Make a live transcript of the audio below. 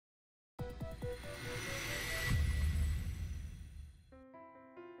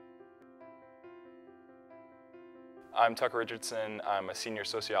I'm Tucker Richardson. I'm a senior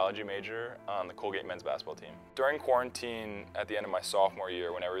sociology major on the Colgate men's basketball team. During quarantine at the end of my sophomore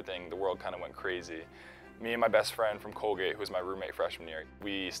year, when the world kind of went crazy, me and my best friend from Colgate, who was my roommate freshman year,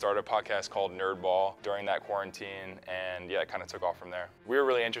 we started a podcast called Nerdball during that quarantine, and yeah, it kind of took off from there. We were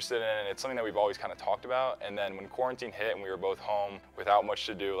really interested in it. It's something that we've always kind of talked about, and then when quarantine hit and we were both home without much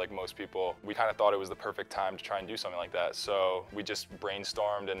to do like most people, we kind of thought it was the perfect time to try and do something like that. So we just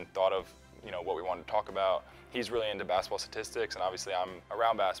brainstormed and thought of what we wanted to talk about. He's really into basketball statistics, and obviously I'm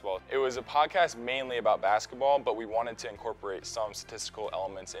around basketball. It was a podcast mainly about basketball, but we wanted to incorporate some statistical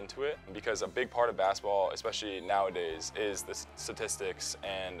elements into it because a big part of basketball, especially nowadays, is the statistics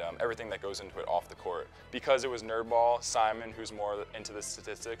and everything that goes into it off the court. Because it was Nerdball, Simon, who's more into the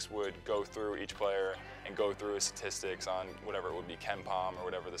statistics, would go through each player and go through his statistics on whatever it would be, KenPom or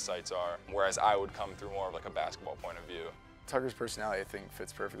whatever the sites are, whereas I would come through more of like a basketball point of view. Tucker's personality, I think,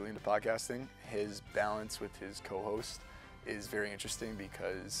 fits perfectly into podcasting. His balance with his co-host is very interesting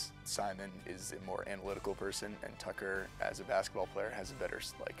because Simon is a more analytical person, and Tucker, as a basketball player, has a better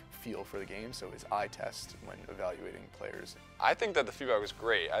feel for the game, so his eye test when evaluating players. I think that the feedback was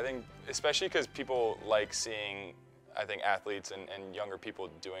great. I think, especially because people like seeing athletes and younger people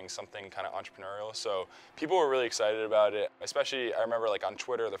doing something kind of entrepreneurial. So people were really excited about it. Especially, I remember on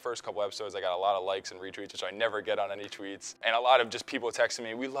Twitter, the first couple episodes, I got a lot of likes and retweets, which I never get on any tweets. And a lot of just people texting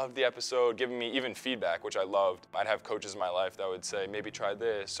me, we loved the episode, giving me even feedback, which I loved. I'd have coaches in my life that would say, maybe try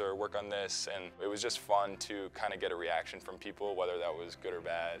this or work on this. And it was just fun to kind of get a reaction from people, whether that was good or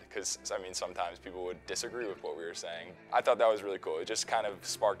bad. Because, sometimes people would disagree with what we were saying. I thought that was really cool. It just kind of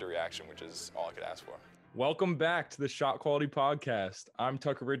sparked a reaction, which is all I could ask for. Welcome back to the Shot Quality Podcast. I'm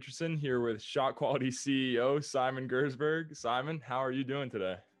Tucker Richardson here with Shot Quality CEO Simon Gersberg. Simon, how are you doing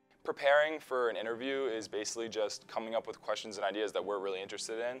today? Preparing for an interview is basically just coming up with questions and ideas that we're really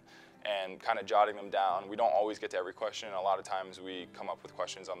interested in and kind of jotting them down. We don't always get to every question. A lot of times we come up with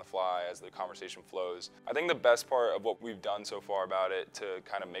questions on the fly as the conversation flows. I think the best part of what we've done so far about it to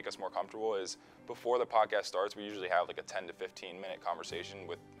kind of make us more comfortable is before the podcast starts, we usually have a 10 to 15 minute conversation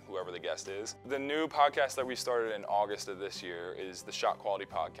with whoever the guest is. The new podcast that we started in August of this year is the Shot Quality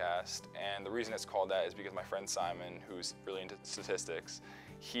Podcast, and the reason it's called that is because my friend Simon, who's really into statistics,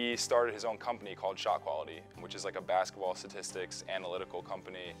 he started his own company called Shot Quality, which is a basketball statistics analytical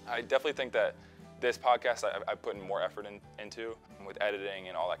company. I definitely think that this podcast I put in more effort into with editing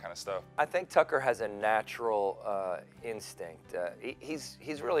and all that kind of stuff. I think Tucker has a natural instinct.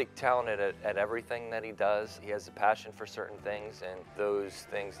 He's really talented at everything that he does. He has a passion for certain things, and those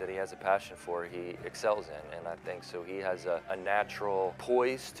things that he has a passion for, he excels in. And I think so he has a natural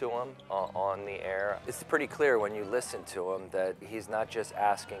poise to him on the air. It's pretty clear when you listen to him that he's not just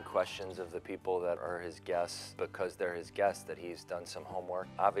asking questions of the people that are his guests because they're his guests, that he's done some homework.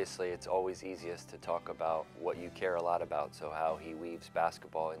 Obviously, it's always easiest to talk about what you care a lot about, so how he weaves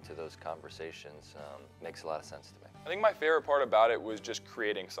basketball into those conversations makes a lot of sense to me. I think my favorite part about it was just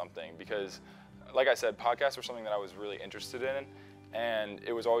creating something because, like I said, podcasts were something that I was really interested in, and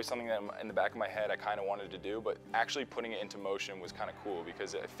it was always something that in the back of my head I kind of wanted to do, but actually putting it into motion was kind of cool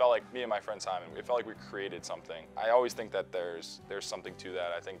because it felt like me and my friend Simon, it felt like we created something. I always think that there's something to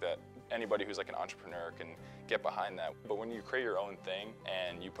that. I think that anybody who's an entrepreneur can get behind that. But when you create your own thing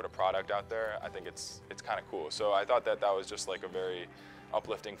and you put a product out there, I think it's kind of cool. So I thought that was just a very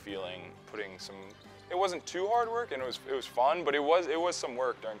uplifting feeling, putting some, it wasn't too hard work and it was fun, but it was some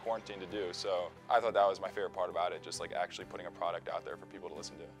work during quarantine to do. So I thought that was my favorite part about it, just actually putting a product out there for people to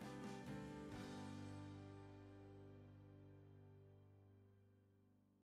listen to.